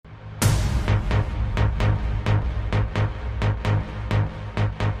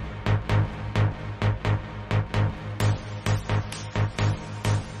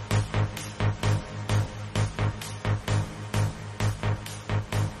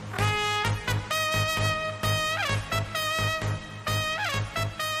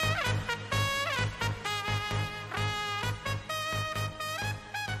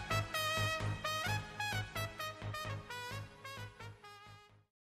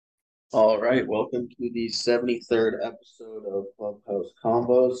All right, welcome to the 73rd episode of Clubhouse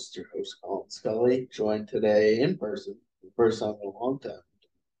Combos. It's your host, Colin Scully, joined today in person, for the first time in a long time,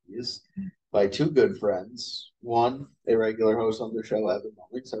 is by two good friends. One, a regular host on the show, Evan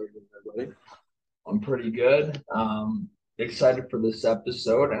Mullings. How are you doing, everybody? I'm pretty good. Excited for this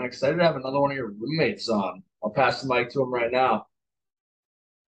episode and excited to have another one of your roommates on. I'll pass the mic to him right now.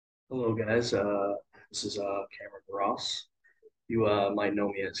 Hello, guys. This is Cameron Ross. You might know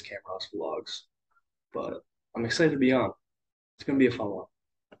me as Cam Ross Vlogs, but I'm excited to be on. It's gonna be a fun one.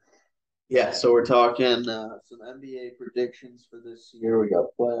 Yeah, so we're talking some NBA predictions for this year. We got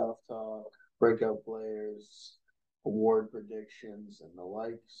playoff talk, breakout players, award predictions, and the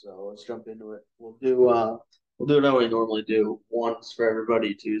like. So let's jump into it. We'll do it how we normally do. One's for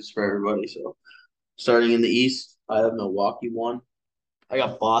everybody, two's for everybody. So starting in the East, I have Milwaukee one. I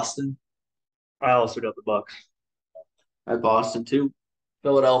got Boston, I also got the Bucks, I have Boston two,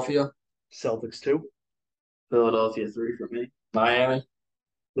 Philadelphia, Celtics too, Philadelphia three for me. Miami.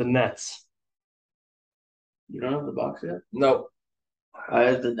 the Nets, You don't have the Bucks yet? Nope. I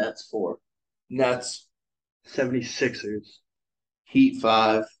have the Nets four, Nets, 76ers, Heat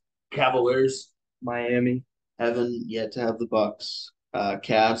five, Cavaliers, Miami, Evan yet to have the Bucks.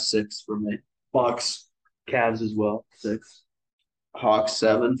 Cavs six for me. Bucks, Cavs as well, 6. Hawks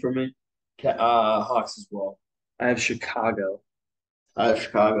seven for me. Hawks as well. I have Chicago. I have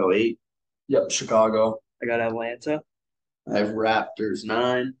Chicago eight. Yep, Chicago, I got Atlanta, I have Raptors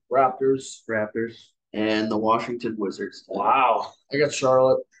nine Raptors. Raptors. and the Washington Wizards 10. Wow. I got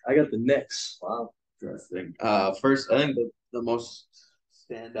Charlotte. I got the Knicks. Wow. Interesting. First, I think the most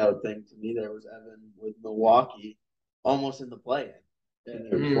standout thing to me there was Evan with Milwaukee almost in the play-in. And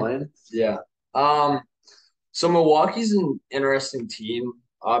they were Mhm. playing. Yeah. Um, so Milwaukee's an interesting team.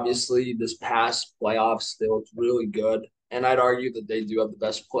 Obviously, this past playoffs, they looked really good. And I'd argue that they do have the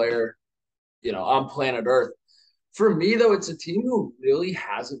best player, on planet Earth. For me, though, it's a team who really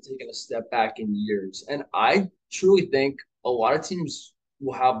hasn't taken a step back in years. And I truly think a lot of teams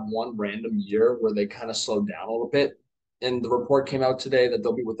will have one random year where they kind of slow down a little bit. And the report came out today that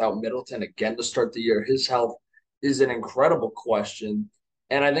they'll be without Middleton again to start the year. His health is an incredible question.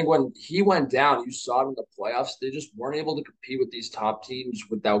 And I think when he went down, you saw it in the playoffs. They just weren't able to compete with these top teams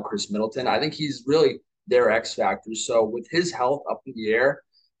without Chris Middleton. I think he's really their X factor. So with his health up in the air,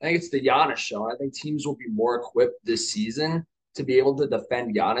 I think it's the Giannis show. And I think teams will be more equipped this season to be able to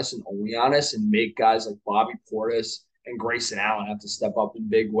defend Giannis and only Giannis and make guys like Bobby Portis and Grayson Allen have to step up in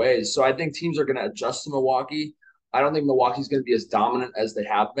big ways. So I think teams are going to adjust to Milwaukee. I don't think Milwaukee's going to be as dominant as they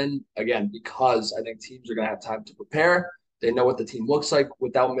have been, again, because I think teams are going to have time to prepare. They know what the team looks like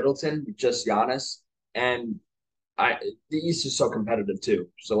without Middleton, with just Giannis. And the East is so competitive too.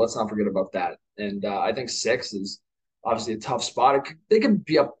 So let's not forget about that. And I think six is obviously a tough spot. They could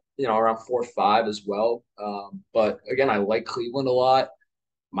be up, around 4 or 5 as well. But again, I like Cleveland a lot,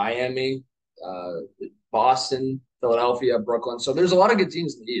 Miami, uh, Boston, Philadelphia, Brooklyn. So there's a lot of good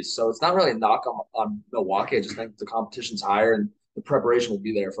teams in the East. So it's not really a knock on Milwaukee. I just think the competition's higher and the preparation will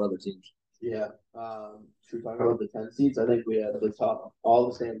be there for other teams. Yeah. Should we talk about the 10 seeds? I think we have all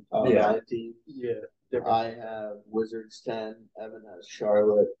the same top Yeah. 9 teams. Yeah. I have Wizards 10, Evan has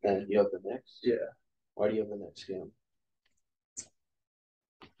Charlotte, and you have the Knicks. Yeah. Why do you have the Knicks, Cam?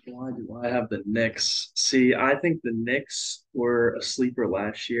 Why do I have the Knicks? See, I think the Knicks were a sleeper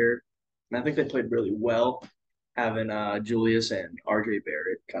last year, and I think they played really well, having Julius and RJ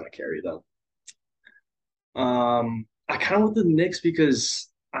Barrett kind of carry them. I kind of want the Knicks because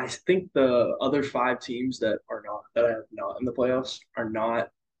I think the other 5 teams that I have not in the playoffs are not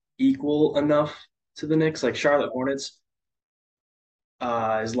equal enough to the Knicks. Like Charlotte Hornets,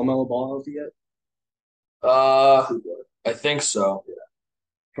 is LaMelo Ball healthy yet Uh, I think so.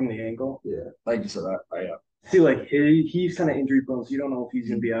 from the ankle? Yeah. Thank you for that. Yeah. See, like he's kind of injury prone, so you don't know if he's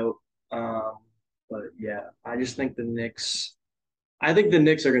gonna be out. Um, but yeah, I just think the Knicks. I think the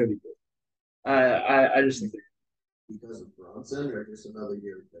Knicks are gonna be good. I just think they're Because of Bronson or just another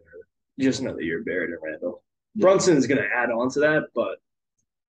year there? just another year Barrett and Randall. Brunson's gonna add on to that, but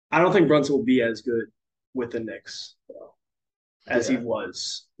I don't think Brunson will be as good with the Knicks as he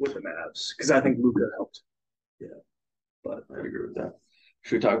was with the Mavs because I think Luka helped. Yeah. But I agree with that.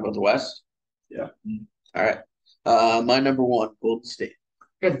 Should we talk about the West? yeah, All right. My number one, Golden State.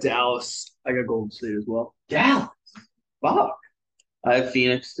 I got Dallas. I got Golden State as well. Dallas. Fuck. I have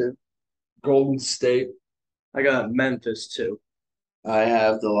Phoenix too. Golden State. I got Memphis too. I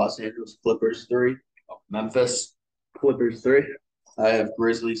have the Los Angeles Clippers three. Memphis. Clippers 3. I have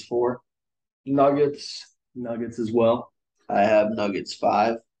Grizzlies four. Nuggets. Nuggets as well. I have Nuggets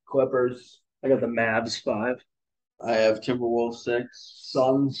five. Clippers. I got the Mavs 5. I have Timberwolves six.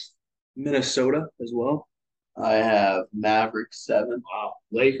 Suns. Minnesota as well. I have Mavericks 7. Wow.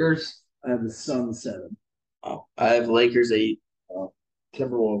 Lakers. I have the Suns 7. Oh, I have Lakers 8.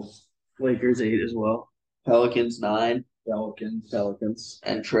 Timberwolves. Lakers 8 as well. Pelicans 9. Pelicans.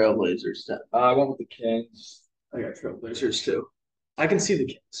 And Trailblazers 10. I went with the Kings. I got Trailblazers too. I can see the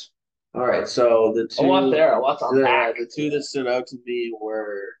Kings. All right, so the A lot two there. A lot to unpack. the two that stood out to me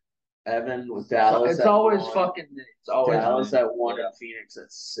were Evan with Dallas. It's at always 1, fucking. It's always Dallas at 1 Yeah. and Phoenix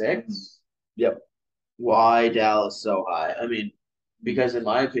at 6. Yep. Why Dallas so high? I mean, because in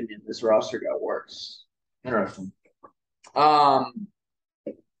my opinion, this roster got worse. Interesting.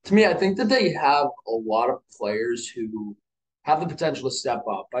 To me, I think that they have a lot of players who have the potential to step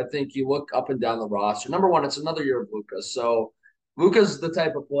up. I think you look up and down the roster. Number one, it's another year of Luka. So Luka's the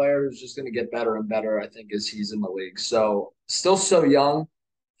type of player who's just going to get better and better, I think, as he's in the league. So still so young.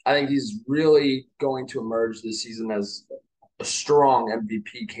 I think he's really going to emerge this season as a strong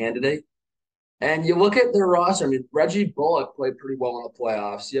MVP candidate. And you look at their roster. I mean, Reggie Bullock played pretty well in the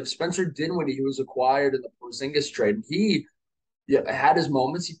playoffs. You have Spencer Dinwiddie, who was acquired in the Porzingis trade. And he had his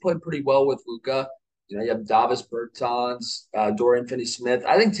moments. He played pretty well with Luka. You have Davis Bertans, Dorian Finney-Smith.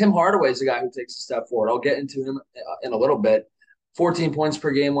 I think Tim Hardaway is a guy who takes a step forward. I'll get into him in a little bit. 14 points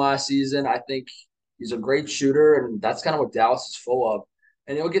per game last season. I think he's a great shooter, and that's kind of what Dallas is full of.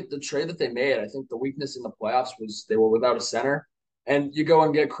 And you'll get the trade that they made. I think the weakness in the playoffs was they were without a center. And you go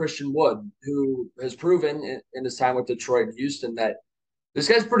and get Christian Wood, who has proven in his time with Detroit and Houston that this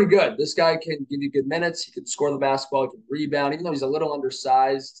guy's pretty good. This guy can give you good minutes. He can score the basketball. He can rebound. Even though he's a little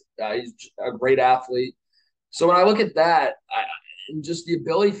undersized, he's a great athlete. So when I look at that, and just the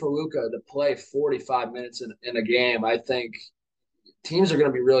ability for Luka to play 45 minutes in a game, I think teams are going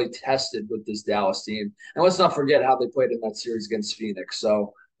to be really tested with this Dallas team. And let's not forget how they played in that series against Phoenix.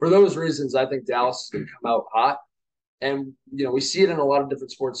 So for those reasons, I think Dallas is going to come out hot. And, we see it in a lot of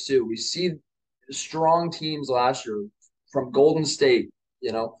different sports too. We see strong teams last year from Golden State.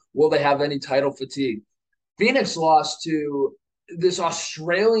 Will they have any title fatigue? Phoenix lost to this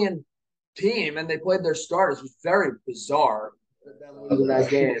Australian team, and they played their starters. It was very bizarre in that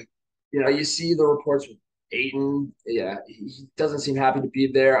game. You see the reports with Ayton. Yeah, he doesn't seem happy to be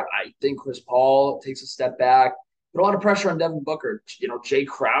there. I think Chris Paul takes a step back. Put a lot of pressure on Devin Booker. Jay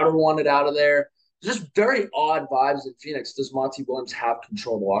Crowder wanted out of there. Just very odd vibes in Phoenix. Does Monty Williams have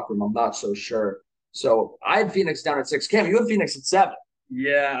control of the locker room? I'm not so sure. So I had Phoenix down at 6. Cam, you had Phoenix at 7.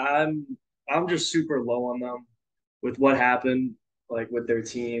 Yeah, I'm just super low on them with what happened, like with their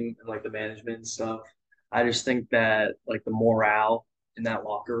team and like the management and stuff. I just think that like the morale in that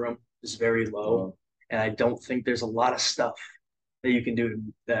locker room is very low, and I don't think there's a lot of stuff that you can do to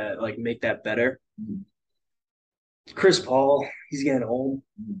that like make that better. Chris Paul, he's getting old.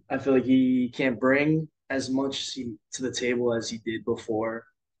 I feel like he can't bring as much to the table as he did before.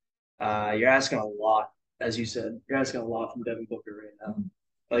 You're asking a lot, as you said. You're asking a lot from Devin Booker right now.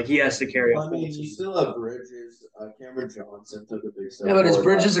 Like he has to carry a I full mean, team. you still have Bridges. Cameron Johnson took a big step. Yeah, but his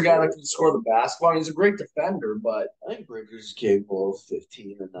forward Bridges a last guy year. that can score the basketball. He's a great defender, but I think Bridges is capable of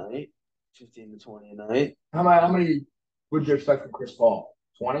 15 a night, 15 to 20 a night, how many would you expect from Chris Paul?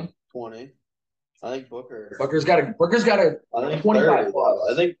 20? 20. I think Booker. Booker's got a I think 25 30,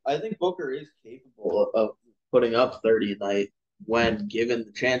 plus. I think Booker is capable of putting up 30 a night when given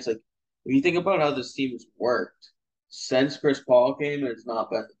the chance. Like if you think about how this team has worked since Chris Paul came, it's not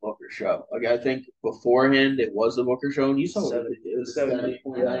been the Booker show. Like I think beforehand it was the Booker show, and you saw what it was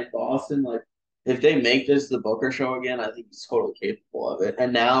 70.9 Boston. Like if they make this the Booker show again, I think he's totally capable of it.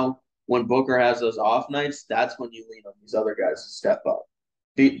 And now when Booker has those off nights, that's when you lean on these other guys to step up.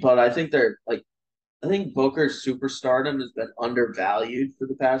 But I think I think Booker's superstardom has been undervalued for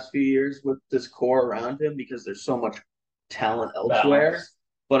the past few years with this core around him because there's so much talent elsewhere. Balance.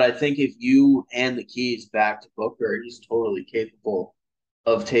 But I think if you hand the keys back to Booker, he's totally capable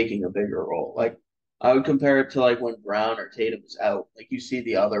of taking a bigger role. Like I would compare it to like when Brown or Tatum is out. Like you see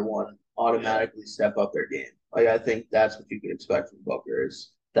the other one automatically step up their game. Like I think that's what you could expect from Booker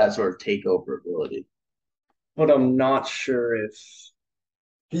is that sort of takeover ability. But I'm not sure if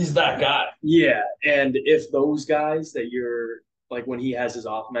He's that guy. yeah, and if those guys that you're like when he has his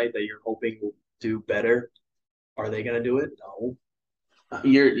off night that you're hoping will do better, are they gonna do it? No.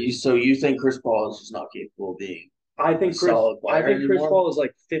 So you think Chris Paul is just not capable of being I think Chris solid I player think Chris anymore? Paul is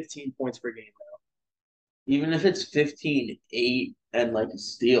like 15 points per game now. Even if it's 15, 8, and like a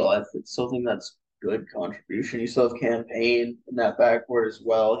steal, I still think that's good contribution. You still have campaign in that backcourt as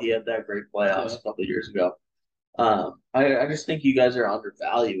well. He had that great playoffs a couple of years ago. I just think you guys are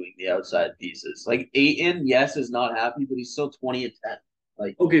undervaluing the outside pieces. Like Ayton, yes, is not happy, but he's still 20 and 10.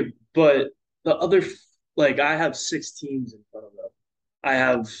 Like Okay, but the other like I have 6 teams in front of them. I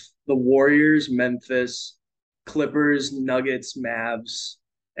have the Warriors, Memphis, Clippers, Nuggets, Mavs,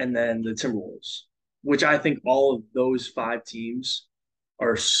 and then the Timberwolves, which I think all of those five teams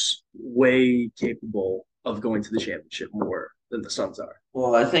are way capable of going to the championship more than the Suns are.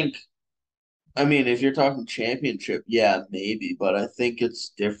 Well, I mean, if you're talking championship, yeah, maybe, but I think it's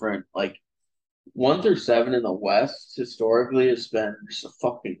different. Like 1 through 7 in the West historically has been just a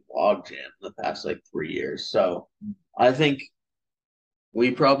fucking logjam in the past like 3 years. So I think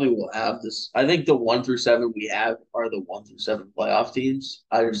we probably will have this. I think the 1 through 7 we have are the 1 through 7 playoff teams.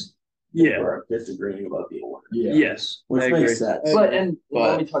 I just Yeah. we're disagreeing about the order. Yeah. Yes, Which I makes agree. sense. But and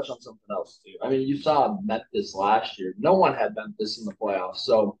let But- me touch on something else too. I mean, you saw Memphis last year. No one had Memphis in the playoffs.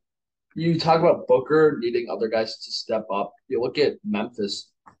 So you talk about Booker needing other guys to step up. You look at Memphis,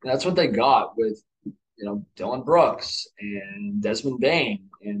 and that's what they got with Dylan Brooks and Desmond Bain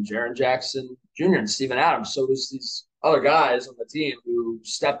and Jaren Jackson Jr. and Steven Adams. So there's these other guys on the team who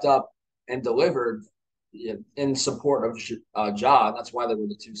stepped up and delivered in support of Ja. And that's why they were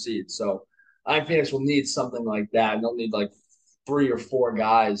the 2 seeds. So I think Phoenix will need something like that. And they'll need like 3 or 4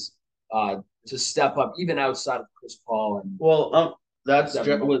 guys to step up, even outside of Chris Paul. And Well, that's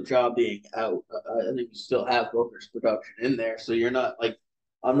Devin with Ja being out. I think you still have Booker's production in there, so you're not like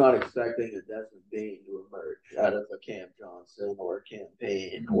I'm not expecting a Desmond Bain to emerge out of a Cam Johnson or a Cam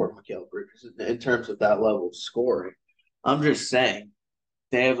Payne or Mikal Bridges in terms of that level of scoring. I'm just saying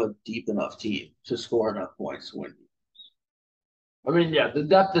they have a deep enough team to score enough points to win. I mean, yeah, the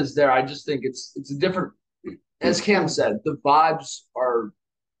depth is there. I just think it's a different. As Cam said, the vibes are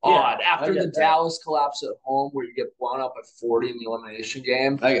odd after I the get that. Dallas collapse at home, where you get blown up at 40 in the elimination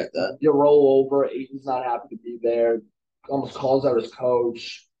game. I get that. You roll over. Aiton's not happy to be there. Almost calls out his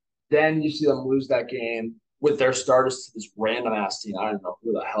coach. Then you see them lose that game with their starters to this random ass team. I don't know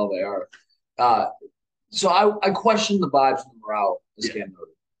who the hell they are. So I question the vibes and the morale, as Cam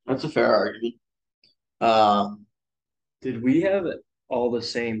noted. That's a fair argument. Did we have all the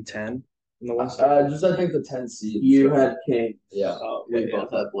same 10 in the West? Just I think the 10 seed. You had Kings. Yeah. We yeah.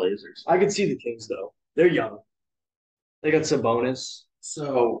 both had Blazers. I could see the Kings though. They're young. They got Sabonis.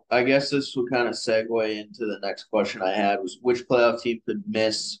 So I guess this will kind of segue into the next question I had was which playoff team could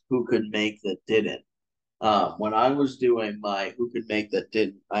miss, who could make that didn't. When I was doing my who could make that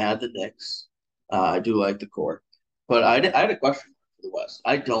didn't, I had the Knicks. I do like the core, but I had a question for the West.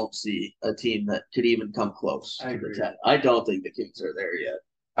 I don't see a team that could even come close I to the agree. 10. I don't think the Kings are there yet.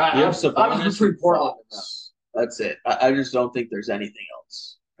 I You have was Sabonis between and Portland and them. Fox. That's it. I just don't think there's anything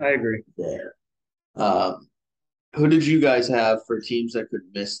else I agree. there. Who did you guys have for teams that could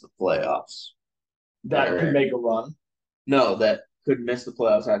miss the playoffs? That could make a run. No, that could miss the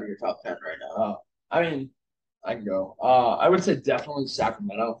playoffs out of your top 10 right now. I mean, I can go. I would say definitely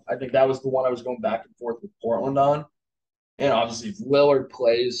Sacramento. I think that was the one I was going back and forth with Portland on. And obviously, if Lillard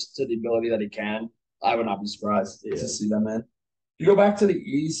plays to the ability that he can, I would not be surprised to see them in. You go back to the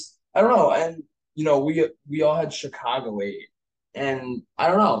East, I don't know. And, we all had Chicago 8. And I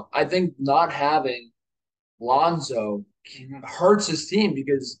don't know. I think not having Lonzo hurts his team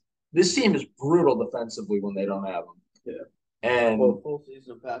because this team is brutal defensively when they don't have him. Yeah. And Full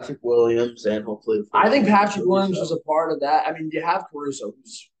season of Patrick Williams and hopefully. I think Patrick Williams was a part of that. I mean, you have Caruso,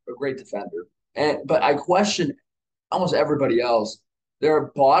 who's a great defender, but I question almost everybody else. They're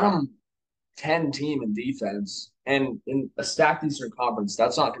a bottom 10 team in defense, and in a stacked Eastern Conference,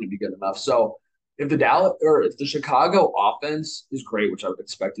 that's not going to be good enough. So if the Chicago offense is great, which I would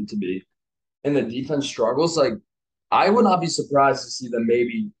expect it to be, and the defense struggles, like I would not be surprised to see them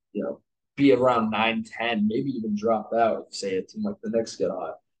maybe be around 9-10, maybe even drop out if, say, a team like the Knicks get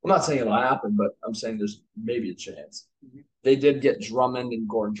hot. I'm not saying it'll happen, but I'm saying there's maybe a chance. They did get Drummond and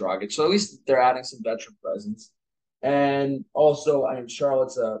Goran Dragic, so at least they're adding some veteran presence. And also, I mean,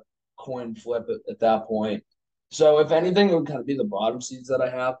 Charlotte's a coin flip at that point. So if anything, it would kind of be the bottom seeds that I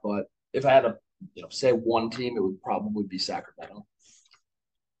have. But if I had to, say one team, it would probably be Sacramento.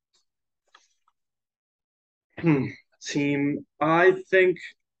 Team, I think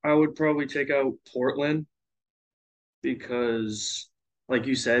I would probably take out Portland because, like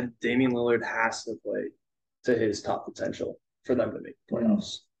you said, Damian Lillard has to play to his top potential for them to make the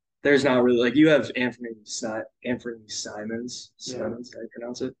playoffs. There's not really you have Anthony Simons. Yeah. Simons, how you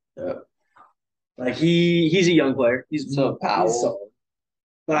pronounce it? Yeah. Like he's a young player. He's Powell. solid.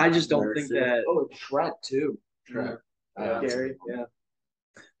 But I just don't think Mercer. that Oh, Trent too. Trent. Gary, yeah.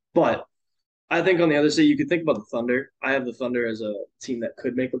 But I think on the other side, you could think about the Thunder. I have the Thunder as a team that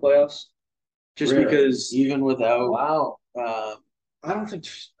could make the playoffs, just Really? because Even without Wow. I don't think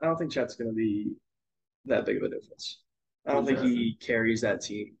Chet's going to be that big of a difference. I don't think he carries that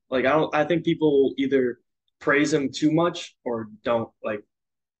team. I think people either praise him too much or don't like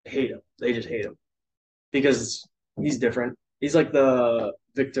hate him. They just hate him because he's different. He's like the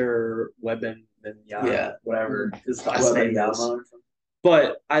Victor Weben and Yeah. whatever his last name is. Wembanyama.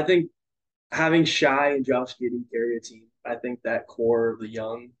 But I think having Shy and Josh Giddey carry a team, I think that core of the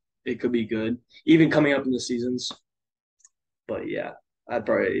young, it could be good, even coming up in the seasons. But yeah, I'd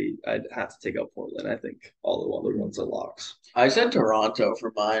have to take out Portland. I think all the other ones are locks. I said Toronto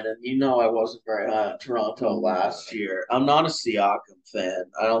for mine, and I wasn't very high on Toronto last year. I'm not a Siakam fan.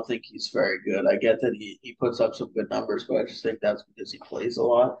 I don't think he's very good. I get that he puts up some good numbers, but I just think that's because he plays a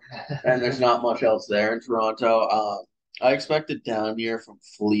lot, and there's not much else there in Toronto. I expected down year from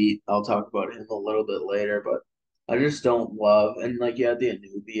Fleet. I'll talk about him a little bit later, but I just don't love, and like you had the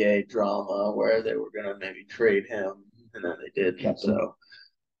Anunoby drama where they were gonna maybe trade him, and then they did. Kept him. So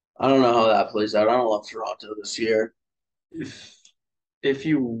I don't know how that plays out. I don't love Toronto this year. If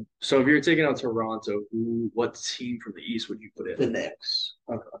you're taking out Toronto, what team from the East would you put The in? Knicks.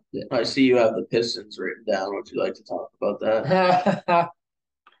 Okay. Yeah. I see you have the Pistons written down. Would you like to talk about that?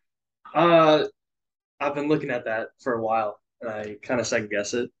 Uh, I've been looking at that for a while, and I kind of second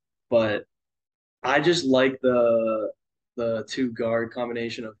guess it, but I just like the two guard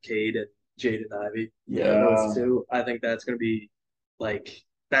combination of Cade and Jaden Ivey. Yeah. Those two. I think that's gonna be.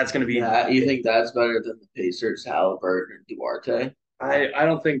 Yeah, you think that's better than the Pacers, Halliburton, and Duarte? I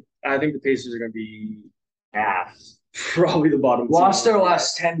don't think I think the Pacers are gonna be ass. Probably the bottom. Lost two. their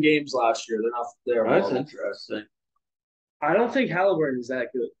last 10 games last year. They're not there. That's interesting. I don't think Halliburton is that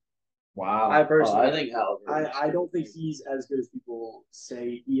good. Wow. I personally, I think Halliburton. I don't think he's as good as people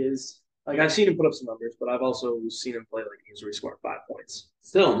say he is. Like I've seen him put up some numbers, but I've also seen him play like games where he scored 5 points.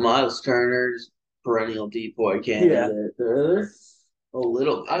 Still Miles Turner's perennial decoy candidate. A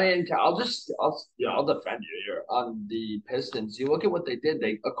little bit. I mean, I'll defend you here on the Pistons. You look at what they did.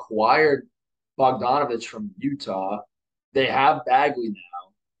 They acquired Bogdanovich from Utah. They have Bagley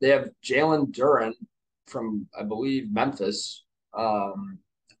now. They have Jalen Duren from, I believe, Memphis,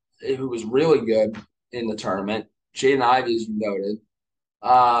 who was really good in the tournament. Jaden Ivey, as you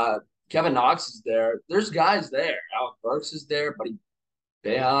noted. Kevin Knox is there. There's guys there. Alec Burks is there, Buddy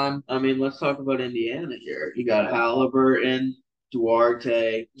Boeheim. I mean, let's talk about Indiana here. You got Halliburton,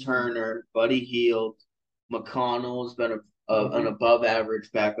 Duarte, Turner, Buddy Hield, McConnell has been an above-average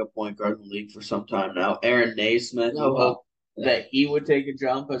backup point guard in the league for some time now. Aaron Naismith, who hoped that he would take a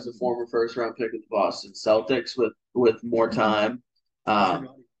jump as a former first-round pick of the Boston Celtics with more time.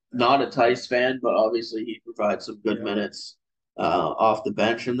 Not a Tice fan, but obviously he provides some good minutes off the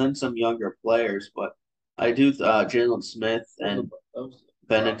bench, and then some younger players. But I do Jalen Smith and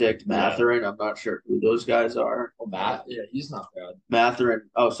Benedict Mathurin. I'm not sure who those guys are. Well, Matt, yeah, he's not bad. Mathurin.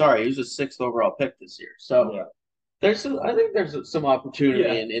 Oh, sorry, he was a 6th overall pick this year. So I think there's some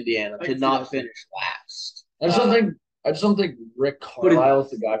opportunity in Indiana to not finish last. I just don't think Rick Carlisle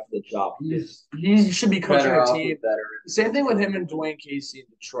is the guy for the job. He should be coaching a team. Same thing with him and Dwayne Casey in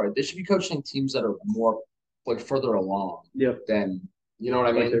Detroit. They should be coaching teams that are more like further along. Than you know what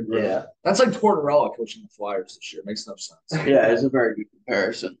I mean? Yeah. That's like Tortorella coaching the Flyers this year. Makes no sense. Yeah, it's a very good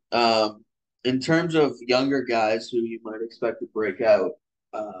comparison. In terms of younger guys who you might expect to break out,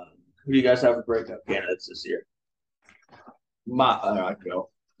 who do you guys have for breakout candidates this year? I go.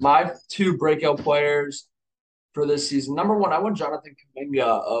 My two breakout players for this season. Number one, I want Jonathan Kuminga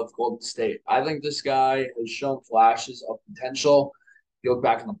of Golden State. I think this guy has shown flashes of potential. You look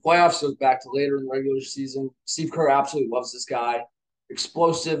back in the playoffs, you look back to later in the regular season. Steve Kerr absolutely loves this guy.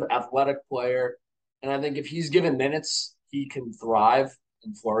 Explosive, athletic player. And I think if he's given minutes, he can thrive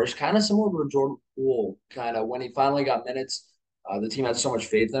and flourish. Kind of similar to Jordan Poole. Kind of when he finally got minutes, the team had so much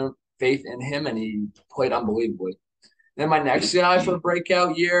faith in him, and he played unbelievably. Then my next guy for the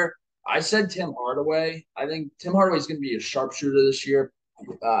breakout year, I said Tim Hardaway. I think Tim Hardaway is going to be a sharpshooter this year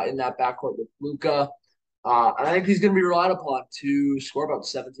in that backcourt with Luka. And I think he's going to be relied upon to score about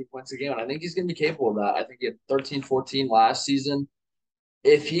 17 points a game. And I think he's going to be capable of that. I think he had 13, 14 last season.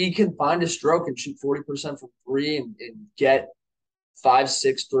 If he can find a stroke and shoot 40% from three and get 5,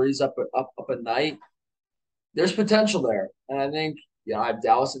 6 threes up a night, there's potential there. And I think, I have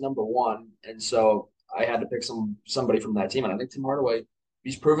Dallas at number one. And so I had to pick somebody from that team. And I think Tim Hardaway,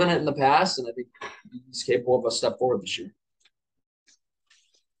 he's proven it in the past, and I think he's capable of a step forward this year.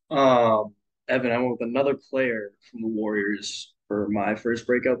 Evan, I went with another player from the Warriors for my first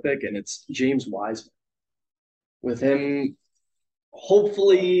breakout pick, and it's James Wiseman. With him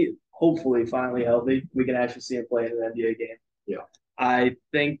hopefully finally healthy, we can actually see him play in an NBA game. Yeah. I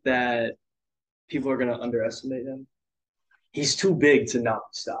think that people are going to underestimate him. He's too big to not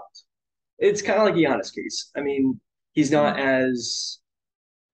be stopped. It's kind of like Giannis' case. I mean, he's not as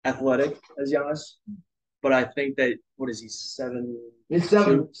athletic as Giannis, but I think that what is he 7? He's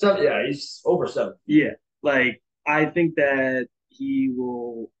 7. Yeah, he's over 7. Yeah, like I think that he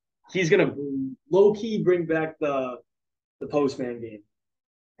will. He's gonna low key bring back the postman game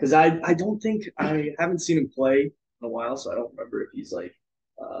because I don't think I haven't seen him play in a while, so I don't remember if he's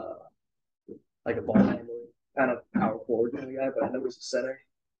uh like a ball handler kind of power forward kind of guy, but I know he's a center.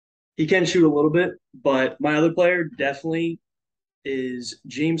 He can shoot a little bit, but my other player definitely is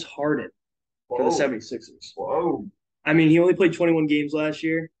James Harden for the Whoa. 76ers. Whoa. I mean, he only played 21 games last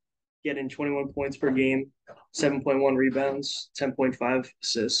year, getting 21 points per game, 7.1 rebounds, 10.5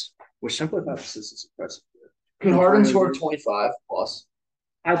 assists, which 10.5 assists is impressive. Can Harden score 25 plus?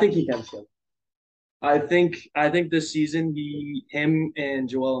 I think he can still. I think this season him and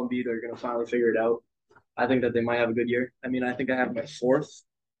Joel Embiid are gonna finally figure it out. I think that they might have a good year. I mean, I think I have him at fourth.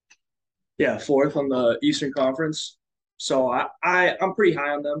 Yeah, fourth on the Eastern Conference. So I'm pretty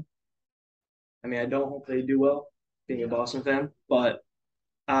high on them. I mean, I don't hope they do well, being a Boston fan, but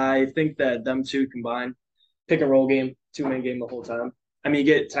I think that them two combined, pick and roll game, 2-man game the whole time. I mean,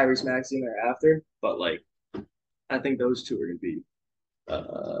 you get Tyrese Maxey in there after, but like, I think those two are gonna be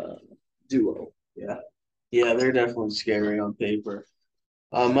duo. Yeah. Yeah, they're definitely scary on paper.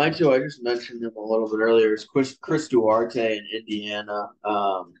 My two, I just mentioned him a little bit earlier, is Chris Duarte in Indiana.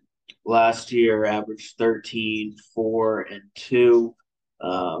 Last year averaged 13, 4, and 2.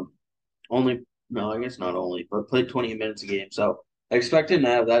 Only, no, I guess not only, but played 20 minutes a game. So I expect him to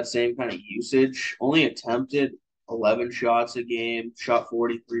have that same kind of usage. Only attempted 11 shots a game, shot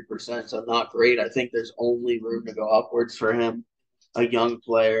 43%. So not great. I think there's only room to go upwards for him. A young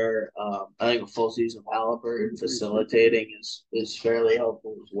player. I think a full season of Halliburton facilitating is fairly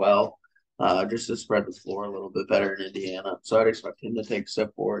helpful as well. Just to spread the floor a little bit better in Indiana. So I'd expect him to take a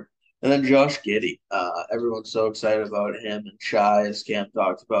step forward. And then Josh Giddey. Everyone's so excited about him and Shy, as Cam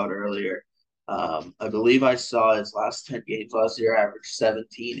talked about earlier. I believe I saw his last 10 games last year average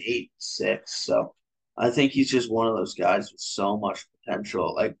 17, 8, 6. So I think he's just one of those guys with so much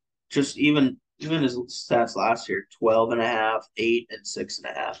potential. Like just even his stats last year, 12 and a half, 8 and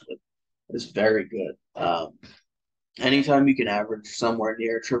 6.5. Is very good. Anytime you can average somewhere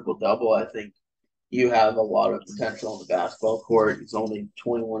near triple double, I think you have a lot of potential on the basketball court. He's only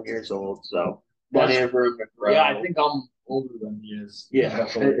 21 years old, so plenty of room to grow. Yeah, I think I'm older than he is. Yeah,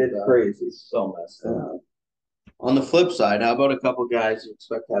 it's crazy. So messed up. On the flip side, how about a couple guys you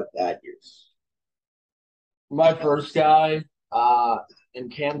expect to have bad years? My first guy,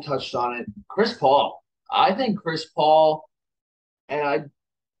 and Cam touched on it, Chris Paul. I think Chris Paul, and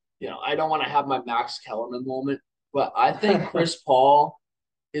I don't want to have my Max Kellerman moment, but I think Chris Paul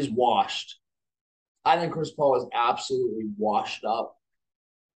is washed. I think Chris Paul is absolutely washed up.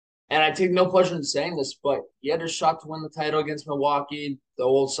 And I take no pleasure in saying this, but he had a shot to win the title against Milwaukee. The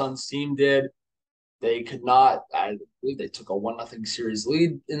old Suns team did. They could not. I believe they took a 1-0 series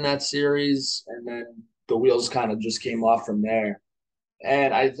lead in that series, and then the wheels kind of just came off from there.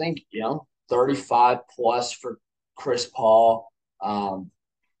 And I think 35 plus for Chris Paul.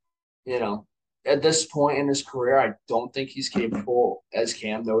 At this point in his career, I don't think he's capable, as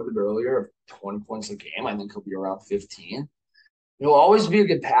Cam noted earlier, of 20 points a game. I think he'll be around 15. He'll always be a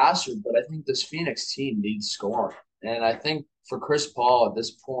good passer, but I think this Phoenix team needs scoring. And I think for Chris Paul at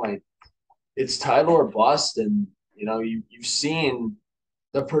this point, it's title or bust. And, you've seen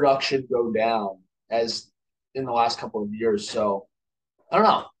the production go down as in the last couple of years. So I don't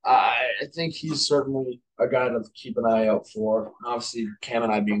know. I think he's certainly a guy to keep an eye out for. Obviously, Cam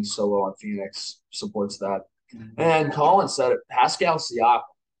and I being so low on Phoenix supports that. And Colin said it, Pascal Siakam.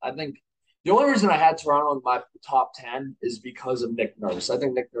 I think the only reason I had Toronto in my top 10 is because of Nick Nurse. I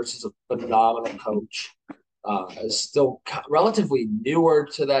think Nick Nurse is a phenomenal coach. Is still relatively newer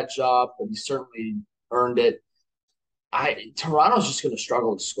to that job, but he certainly earned it. Toronto's just going to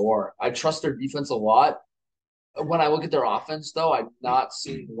struggle to score. I trust their defense a lot. When I look at their offense, though, I've not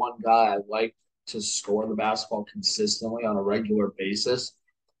seen one guy I like to score the basketball consistently on a regular basis.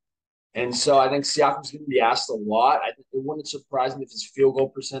 And so I think Siakam's going to be asked a lot. It wouldn't surprise me if his field goal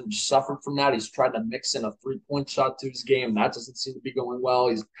percentage suffered from that. He's tried to mix in a 3-point shot to his game. That doesn't seem to be going well.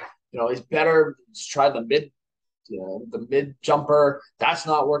 He's better. He's tried the mid jumper. That's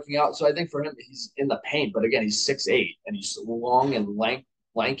not working out. So I think for him, he's in the paint. But again, he's 6'8", and he's long and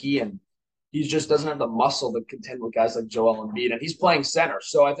lanky, and he just doesn't have the muscle to contend with guys like Joel Embiid, and he's playing center.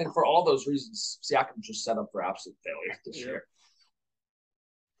 So I think for all those reasons, Siakam just set up for absolute failure this year.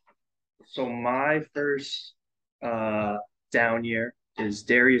 So my first down year is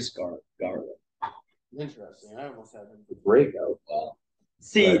Darius Garland. Interesting. I almost had him for Breakout. Wow.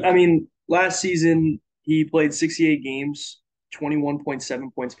 See, I mean, last season he played 68 games,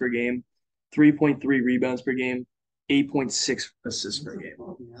 21.7 points per game, 3.3 rebounds per game, 8.6 assists per game.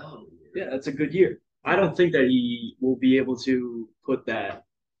 Yeah, that's a good year. I don't think that he will be able to put that.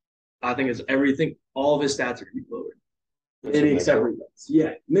 I think it's everything. All of his stats are going to be lowered. Maybe except rebounds.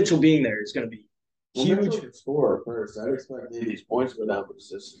 Yeah, Mitchell being there is going to be huge. Huge scorer first. I'd expect maybe these points go down, but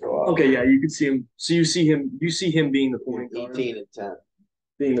assists go up. Okay, yeah, you could see him. So you see him being the point guard, 18 and 10.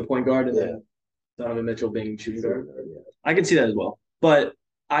 being the point guard, and Yeah. then Donovan Mitchell being shooting guard. Yeah. I can see that as well. But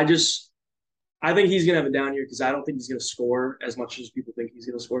I think he's gonna have a down year because I don't think he's gonna score as much as people think he's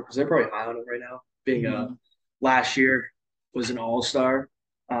gonna score because they're probably high on him right now. Being last year was an all-star.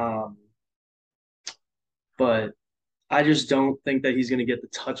 But I just don't think that he's gonna get the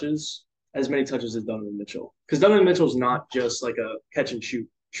touches, as many touches as Donovan Mitchell. Because Donovan Mitchell's not just like a catch and shoot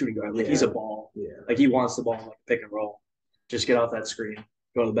shooting guard. Like he's a ball. Yeah. Like he wants the ball in like pick and roll. Just get off that screen,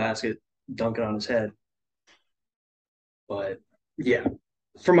 go to the basket, dunk it on his head. But yeah.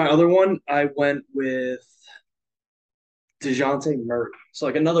 For my other one, I went with DeJounte Murray. So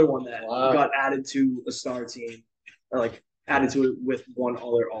like another one that got added to a star team, or like added to it with one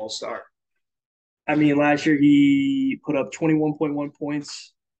other all-star. I mean, last year he put up 21.1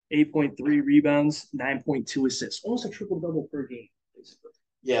 points, 8.3 rebounds, 9.2 assists, almost a triple-double per game, basically.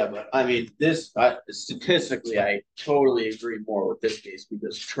 Yeah, but I mean, statistically, I totally agree more with this case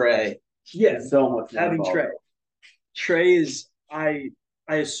because Trey Yeah, is so much more having involved. Trey is I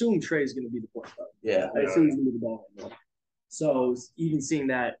assume Trey is going to be the point guard. Yeah. I assume he's going to be the ball handler. So even seeing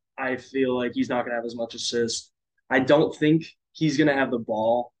that, I feel like he's not going to have as much assists. I don't think he's going to have the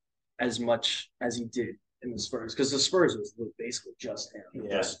ball as much as he did in the Spurs because the Spurs was basically just him.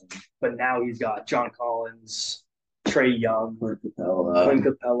 Yeah. But now he's got John Collins, Trey Young, Clint Capella, Clint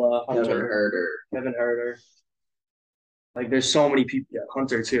Capella, Kevin Hunter, Herter. Kevin Herter. Like there's so many people. Yeah,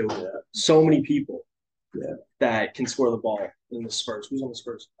 Hunter too. Yeah. So many people. Yeah. That can score the ball in the Spurs. Who's on the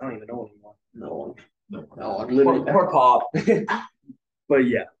Spurs? I don't even know anymore. No one. No. Literally. Pop. But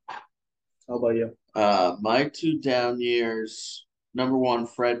yeah. How about you? My two down years. Number one,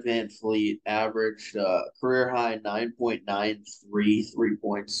 Fred VanVleet averaged career high 9.93 3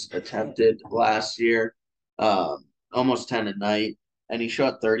 points attempted last year, almost 10 a night, and he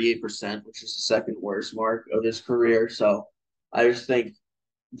shot 38%, which is the second worst mark of his career. So I just think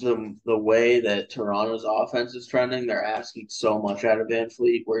the way that Toronto's offense is trending, they're asking so much out of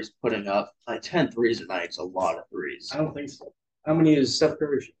VanVleet, where he's putting up like 10 threes a night. It's a lot of threes. I don't think so. How many is Steph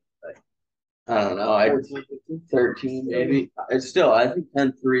Curry shooting? I don't know. 14, 15? 13 maybe. It's still, I think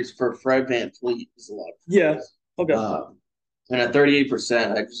 10 threes for Fred VanVleet is a lot of threes. Yeah. Okay. And at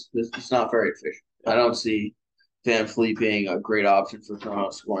 38%, it's not very efficient. I don't see VanVleet being a great option for Toronto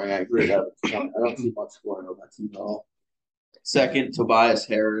scoring. I agree with that. I don't see much scoring on that team at all. Second, Tobias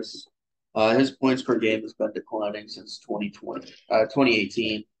Harris. His points per game has been declining since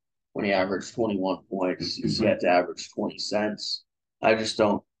 2018, when he averaged 21 points. He's yet to average 20 cents. I just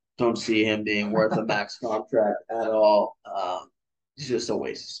don't see him being worth a max contract at all. It's just a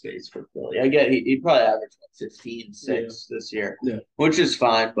waste of space for Philly. I get he probably averaged 15-6 this year, which is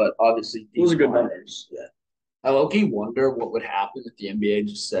fine, but obviously those are good numbers. Yeah. I low-key wonder what would happen if the NBA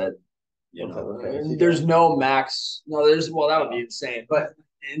just said, Okay. there's no max. No, that would be insane. But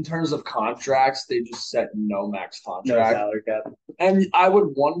in terms of contracts, they just set no max No contract. salary cap. And I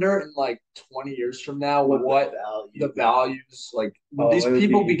would wonder in like 20 years from now what the values, like would these it would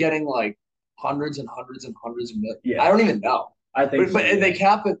people be- be getting like hundreds and hundreds and hundreds of millions? Yeah. I don't even know. I think But so, they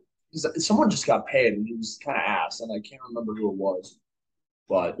cap it. Someone just got paid and he was kind of ass, and I can't remember who it was.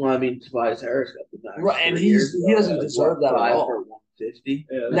 But Well, I mean, Tobias Harris got the max. Right, and 3 years he ago. doesn't Like, deserve that at 5 all. for 150.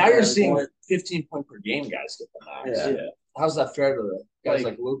 Yeah, now you're that's seeing point. 15 point per game guys get the max. Yeah. Yeah. How's that fair to the guys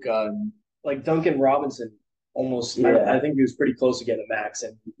Like- like Luka and Like Duncan Robinson almost Yeah. I think he was pretty close to getting a max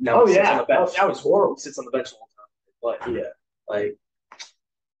and now he sits on the bench. that was horrible. He sits on the bench all the time. But yeah, like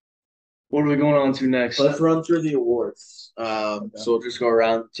what are we going on to next? Let's run through the awards. So we'll just go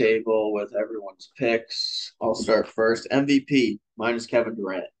around the table with everyone's picks. I'll start first. MVP, mine is Kevin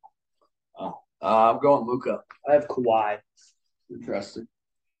Durant. I'm going Luka. I have Kawhi. Interesting.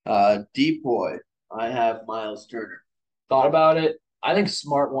 Depoy, I have Miles Turner. Thought about it. I think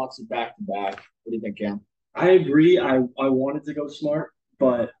Smart wants it back to back. What do you think, Cam? I agree. I wanted to go Smart,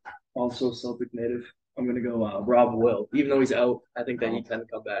 but also Celtic native. I'm gonna go Rob Will. Even though he's out, I think that he can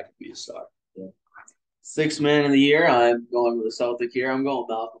come back and be a star. Sixth man of the year, I'm going with the Celtic here. I'm going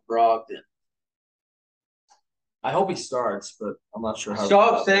Malcolm Brogdon. I hope he starts, but I'm not sure how.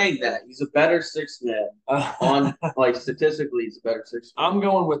 Stop saying that. He's a better sixth man. On like statistically, he's a better sixth man. I'm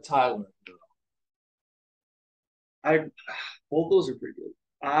going with Tyler. Both those are pretty good.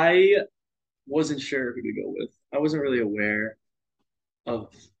 I wasn't sure who to go with. I wasn't really aware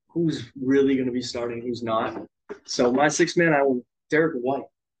of who's really going to be starting, who's not. So my sixth man, I will Derek White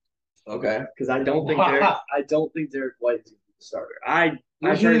Okay. because I don't think Derek White is going to be the starter. I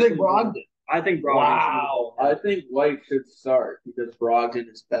Who do you think personally- Brogdon? I think Brogdon. Wow. I think White should start because Brogdon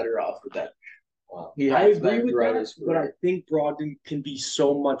is better off the bench. He I has agree been with throughout that, his but I career. think Brogdon can be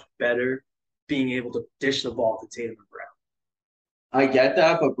so much better being able to dish the ball to Tatum and Brown. I get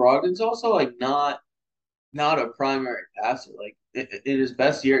that, but Brogdon's also like not a primary passer. Like in his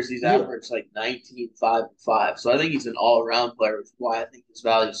best years, he's Yeah. averaged like 19, 5, and 5. So I think he's an all-around player, which is why I think his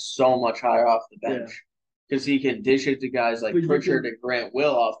value is so much higher off the bench. Because he can dish it to guys like But you Pritchard can- and Grant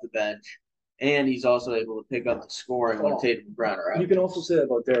Will off the bench, and he's also able to pick up the scoring when Oh. Tatum and Brown are You out. can also say that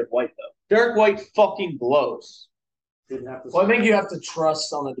about Derek White, though. Derek White fucking blows. Didn't have to. Well, I think you have to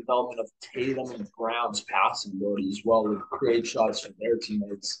trust on the development of Tatum and Brown's passing ability as well to create shots from their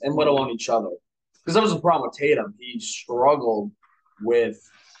teammates and let alone each other. Because that was the problem with Tatum. He struggled with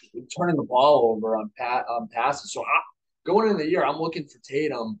turning the ball over on passes. So going into the year, I'm looking for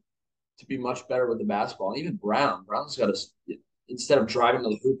Tatum to be much better with the basketball. And even Brown. Brown's got to, instead of driving to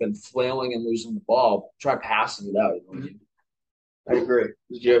the hoop and flailing and losing the ball, try passing it out. You know what I mean? I agree.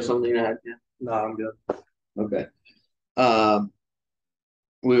 Did you have something to add? Yeah. No, I'm good. Okay.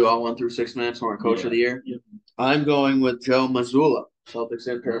 We all went through 6 minutes for our coach of the year. Yeah. I'm going with Joe Mazzulla, Celtics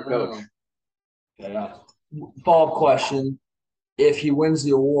interim coach. Yeah. Follow-up question. If he wins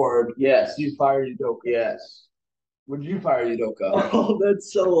the award, Yes. do you fire Udoka? Yes. Would you fire Udoka? Oh,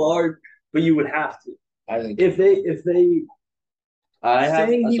 that's so hard. But you would have to. I think If they I have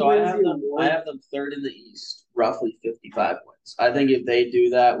Saying he so I wins have the them. award- I have them third in the East, roughly 55 wins. I think if they do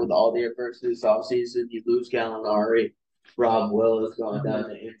that with all the adversity this offseason, you lose Gallinari, Rob Will has gone down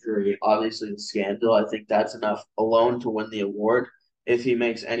to injury. Obviously, the scandal. I think that's enough alone to win the award. If he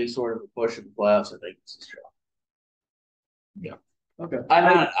makes any sort of a push in the playoffs, I think it's his job. okay.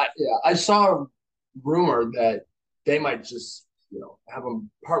 I saw a rumor that they might just have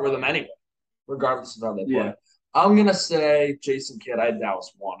him part with him anyway, regardless of how they play. Yeah. I'm gonna say Jason Kidd. I had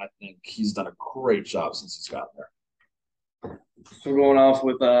Dallas won. I think he's done a great job since he's gotten there. So going off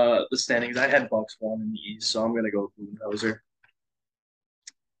with the standings, I had Bucks one in the East, so I'm gonna go with Budenholzer.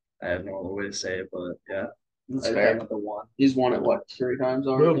 I have no other way to say it, but yeah, That's I fair. got the one. He's won it what 3 times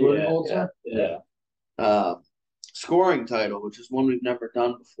already. Will Yeah, Budenholzer? yeah. Scoring title, which is one we've never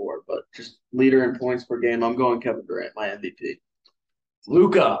done before, but just leader in points per game. I'm going Kevin Durant, my MVP.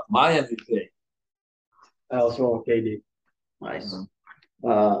 Luka, my MVP. I also went with KD. Nice.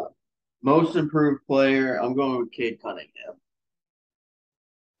 Most improved player, I'm going with Cade Cunningham.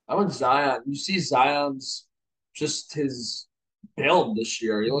 I went Zion. You see Zion's just his build this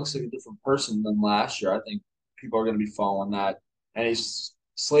year. He looks like a different person than last year. I think people are going to be following that. And he's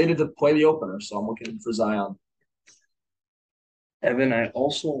slated to play the opener, so I'm looking for Zion. Evan, I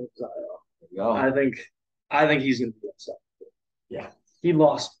also went with Zion. There you go. I think he's gonna be upset. Yeah. He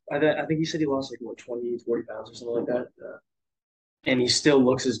lost. I think he said he lost like what 20, 40 pounds or something like that. And he still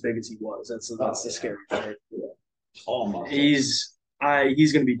looks as big as he was. That's the scary part. Almost. He's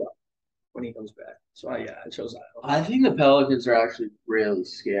gonna be done when he comes back. So I chose Zion. I think the Pelicans are actually really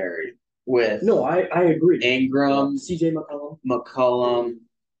scary with No, I agree. Ingram, CJ McCollum. McCollum.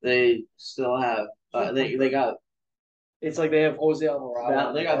 They still have they got It's like they have Jose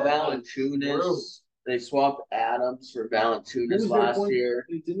Alvarado. they got Valanciunas. They swapped Adams for Who Valanciunas was their last point- year.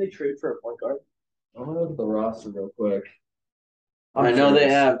 Didn't they trade for a point guard? I'm gonna look at the roster real quick. I know they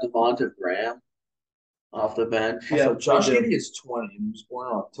have Devonta Graham off the bench. Yeah. So Josh they do. Giddey is 20. He was born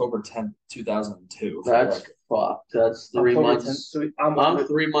on October 10th, 2002. That's fucked. That's 3 October months. 10th. So I'm I'm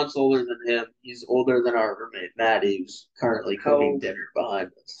 3 months older than him. He's older than our roommate Maddie, who's currently cooking dinner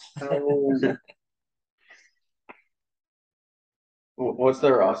behind us. how What's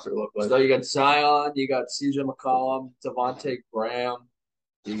their roster look like? So you got Zion, you got CJ McCollum, Devontae Graham,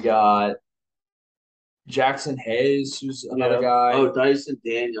 you got Jackson Hayes, who's another guy. Oh, Dyson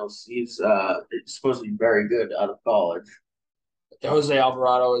Daniels. He's supposed to be very good out of college. Jose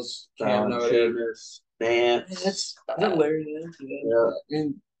Alvarado is Cam noted. Valanciunas, Nance. It's, is that Larry Nance? Yeah, I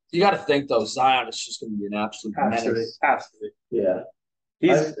mean, you got to think though, Zion is just going to be an absolute Has to be. menace. Has to be. yeah.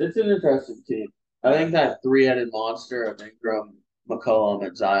 He's It's an interesting team. I think that 3-headed monster of Ingram, McCollum,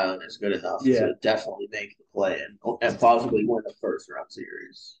 and Zion is good enough Yeah. to definitely make the play and possibly win the first round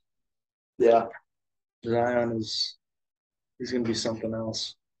series. Yeah, Zion is he's gonna be something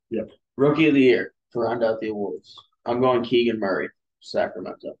else. Rookie of the year to round out the awards. I'm going Keegan Murray,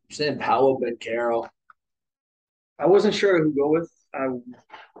 Sacramento. I'm saying Paolo Bencaro. I wasn't sure who to go with. I went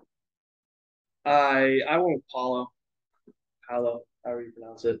with Paulo. Paulo, however you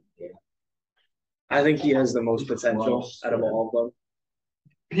pronounce it. I think he has the most potential out of all of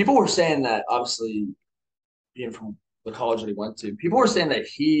them. people were saying that obviously being from the college that he went to, people were saying that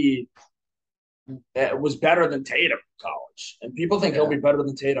he was better than Tatum in college, and people think he'll be better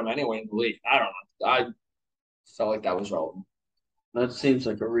than Tatum anyway in the league. I don't know. I felt like that was relevant. That seems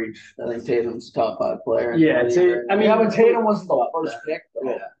like a reach. I think Tatum's top 5 player. Yeah, I mean, Yeah, but Tatum wasn't the first pick,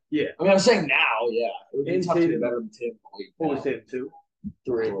 though. Yeah. I mean, I'm saying now, yeah, it would be And tough to be Tatum- better than Tatum in the league. What now. was Tatum, 2?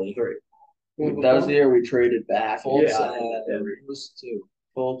 3. That was the year we traded back. Fultz Yeah. and it was 2.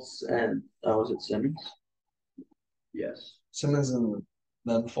 Fultz and was it Simmons? Yes. Simmons and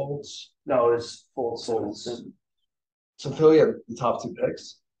then Fultz. No, it's Fultz. Simmons. So Philly had the top 2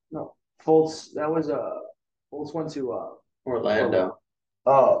 picks. No, Fultz. That was Fultz went to Orlando.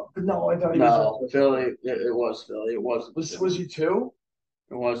 Oh, no, I thought No, Philly. It was Philly. It wasn't. Was he 2?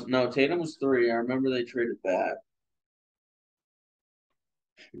 It was no. Tatum was 3. I remember they traded back.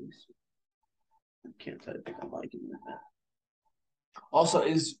 Jeez. I can't type it. I'm liking that. Also,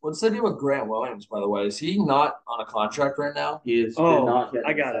 what's the deal with Grant Williams, by the way? Is he not on a contract right now? He is. Oh, did not get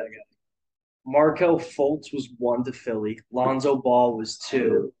I got it. Markel Fultz was 1 to Philly. Lonzo Ball was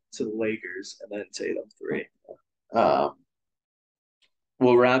 2 to the Lakers, and then Tatum 3.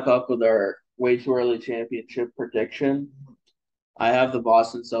 We'll wrap up with our way too early championship prediction. I have the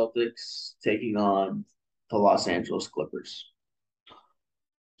Boston Celtics taking on the Los Angeles Clippers.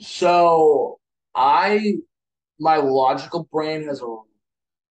 So my logical brain has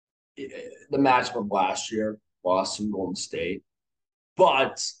the matchup of last year, Boston, Golden State,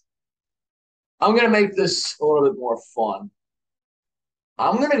 but I'm gonna make this a little bit more fun.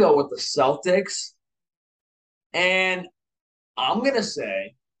 I'm gonna go with the Celtics, and I'm gonna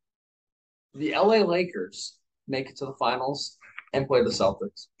say the LA Lakers make it to the finals and play the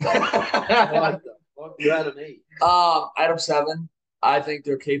Celtics. You're at an 8. Out of 7, I think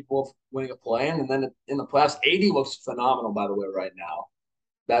they're capable of winning a play-in, and then in the playoffs, AD looks phenomenal, by the way, right now.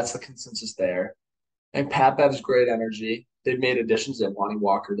 That's the consensus there. And Pat Bev's great energy. They've made additions. They have Lonnie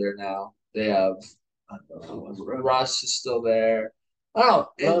Walker there now. They have Russ is still there. I don't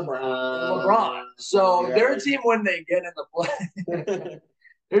know. LeBron. So they're a team when they get in the play.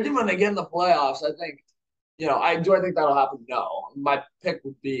 They're a team when they get in the playoffs. I think, I think that'll happen? No. My pick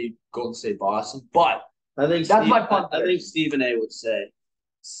would be Golden State Boston, but I think that's my fun. I think Stephen A would say,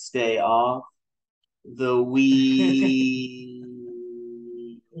 "Stay off the weed."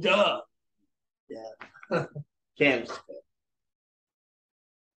 Duh. Yeah. Cam's pick.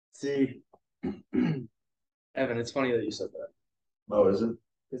 See, Evan, it's funny that you said that. Oh, is it?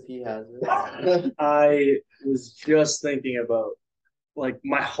 Because he has it. I was just thinking about, like,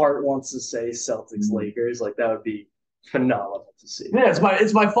 my heart wants to say Celtics Lakers. Like, that would be phenomenal to see. Yeah,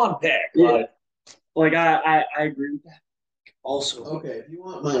 it's my fun pick. Yeah. Like, I agree with that. Also, Okay, if you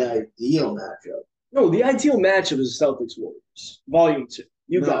want my ideal matchup. No, the ideal matchup is Celtics Warriors, Volume 2.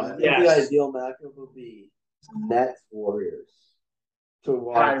 You got it. The ideal matchup would be Nets Warriors. To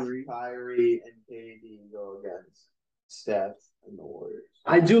watch Kyrie and KD go against Steph and the Warriors.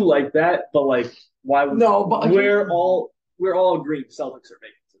 I do like that, but like, why would we're all agreeing Celtics are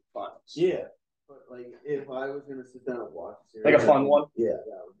making it to the finals. Yeah, but like if I was gonna sit down and watch a series, Like a fun one. Yeah,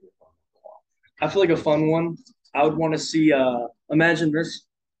 that would be a fun one to watch. I feel like a fun one. I would want to see. Imagine this.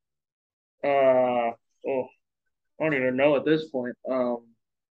 I don't even know at this point.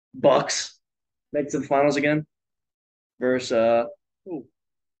 Bucks make it to the finals again versus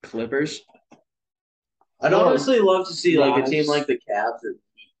Clippers. I'd honestly love to see like a team like the Cavs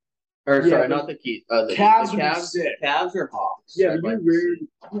not the Heat. The Cavs the would be sick. Cavs or Hawks. Yeah, I'd but like you to see.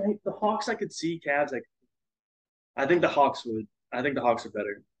 weird. The Hawks, I could see. Cavs, like, I think the Hawks would. I think the Hawks are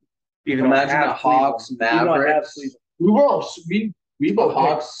better. Even though I Imagine have the Hawks, Cleveland. Even though I have Mavericks. Cleveland. We The both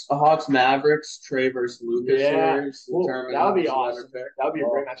Hawks, Mavericks, Trey versus Lucas series. Ooh, determine that would be who's the awesome. better That would be a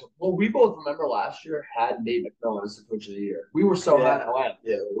great matchup. Well, we both remember last year had Nate McMillan as the coach of the year. We were so high in Atlanta.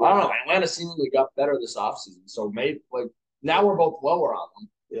 Yeah, I don't know. Atlanta seemingly got better this offseason. So maybe now we're both lower on them.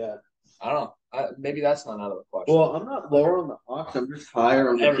 yeah. I don't know. Maybe that's not out of the question. Well, I'm not lower on the Hawks. I'm just higher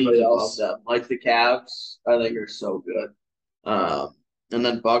on the Everybody teams else. above them. Like the Cavs, I think are so good. And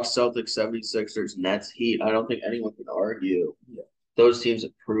then Bucks, Celtics, 76ers, Nets, Heat. I don't think anyone can argue. Yeah. Those teams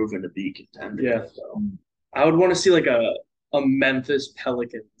have proven to be contenders. Yeah. So. I would want to see like a Memphis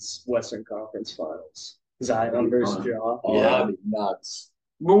Pelicans Western Conference Finals. Zion versus Ja. Oh, that'd be nuts.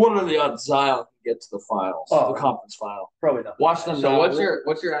 But what are the odds Zion can get to the finals, Oh. the conference final? Probably not. Watch them. So now. what's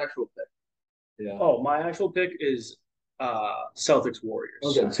your actual pick? Yeah. Oh, my actual pick is Celtics Warriors.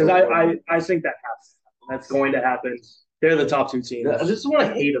 Okay. Because I think that has to happen. That's going to happen. They're the top 2 teams. This is what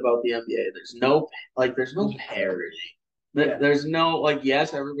I hate about the NBA. There's no parity. Yeah. There's no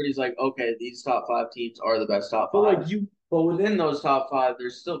yes, everybody's like, okay, these top 5 teams are the best top 5. But like But within those top five,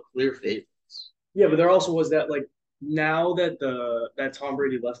 there's still clear favorites. Yeah, but there also was that like now that that Tom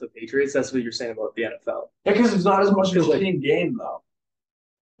Brady left the Patriots, that's what you're saying about the NFL. Yeah, because it's not as much of a Like- team game though.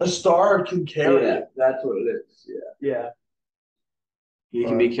 A star can carry it. that's what it is. Yeah, Yeah. you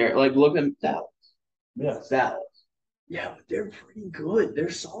can be careful. Like look at Dallas. Yeah. Dallas. Yeah, but they're pretty good. They're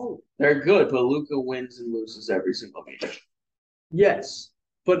solid. They're good, but Luka wins and loses every single game. Yes,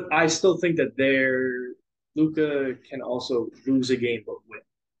 but I still think that Luka can also lose a game but win.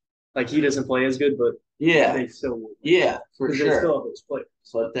 Like he doesn't play as good, but Yeah, they still will. yeah, for 'Cause they sure. still have those players.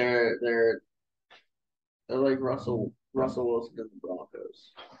 But they're like Russell Wilson and the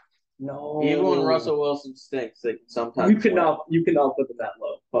Broncos. No, Even when Russell Wilson stinks, they can sometimes you cannot put them that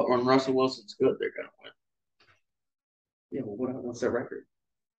low. But when Russell Wilson's good, they're gonna win. Yeah, well, what's their record?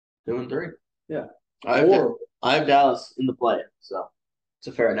 2-3. Yeah. I have Dallas in the play, so it's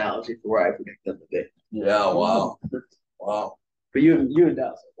a fair analogy for where I predict them to be. Yeah. Wow. Wow. But you and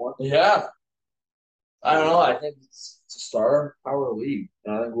Dallas have one. Yeah. I don't know. I think it's a star power league.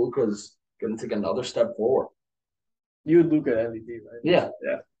 And I think Luka's going to take another step forward. You and Luka MVP, right? Yeah.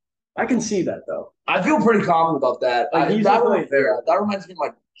 Yeah. I can see that though. I feel pretty confident about that. Like, he's a player. That reminds me of my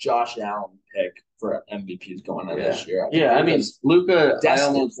Josh Allen pick for MVPs going in this year. Yeah, I mean Luka.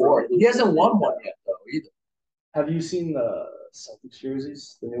 Destined for it. He hasn't won one yet though either. Have you seen the Celtics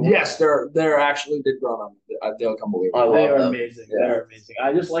jerseys? The new ones? Yes, they're actually did grow on. They look unbelievable. I love They are them. amazing. Yeah. They're amazing.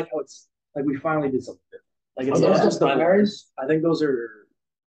 I just like how it's like we finally did something different. Like it's Are those not the just the primaries? I think those are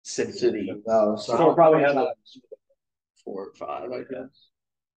city. No, So we'll probably have 4 or 5, I guess.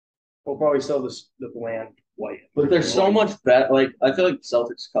 we'll probably still the bland white. But there's so much better. Like I feel like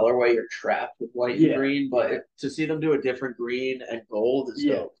Celtics colorway, you're trapped with white Yeah. and green. But to see them do a different green and gold is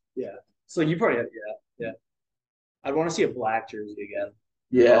Yeah. dope. So you probably have yeah. I'd want to see a black jersey again.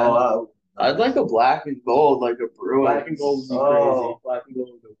 Yeah, Oh, I'd like a black and gold, like a Bruins. Black and gold would be Oh. crazy. Black and gold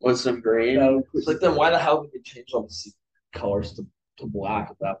would be with some green. that would it's like then why the hell did we change all the colors to black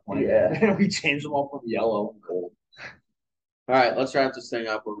at that point? Yeah. We changed them all from yellow and gold. All right, let's wrap this thing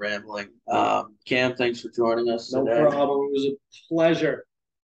up. We're rambling. Cam, thanks for joining us no today. problem. It was a pleasure.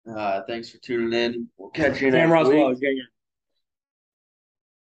 Thanks for tuning in. We'll catch you next Cam week. Roswell, gang.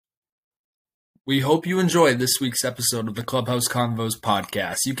 We hope you enjoyed this week's episode of the Clubhouse Convos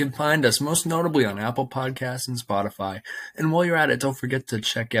podcast. You can find us most notably on Apple Podcasts and Spotify. And while you're at it, don't forget to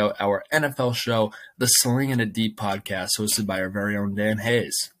check out our NFL show, the Slinging It Deep podcast, hosted by our very own Dan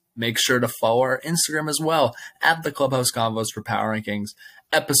Hayes. Make sure to follow our Instagram as well, at the Clubhouse Convos for power rankings,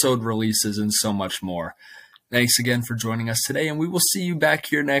 episode releases, and so much more. Thanks again for joining us today, and we will see you back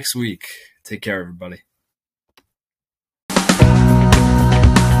here next week. Take care, everybody.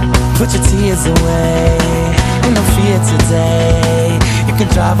 Put your tears away, ain't no fear today. You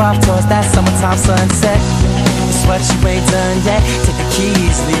can drive off towards that summertime sunset. It's what you ain't done yet. Take the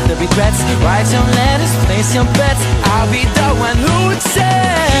keys, leave the regrets. Write your letters, place your bets. I'll be the one who would say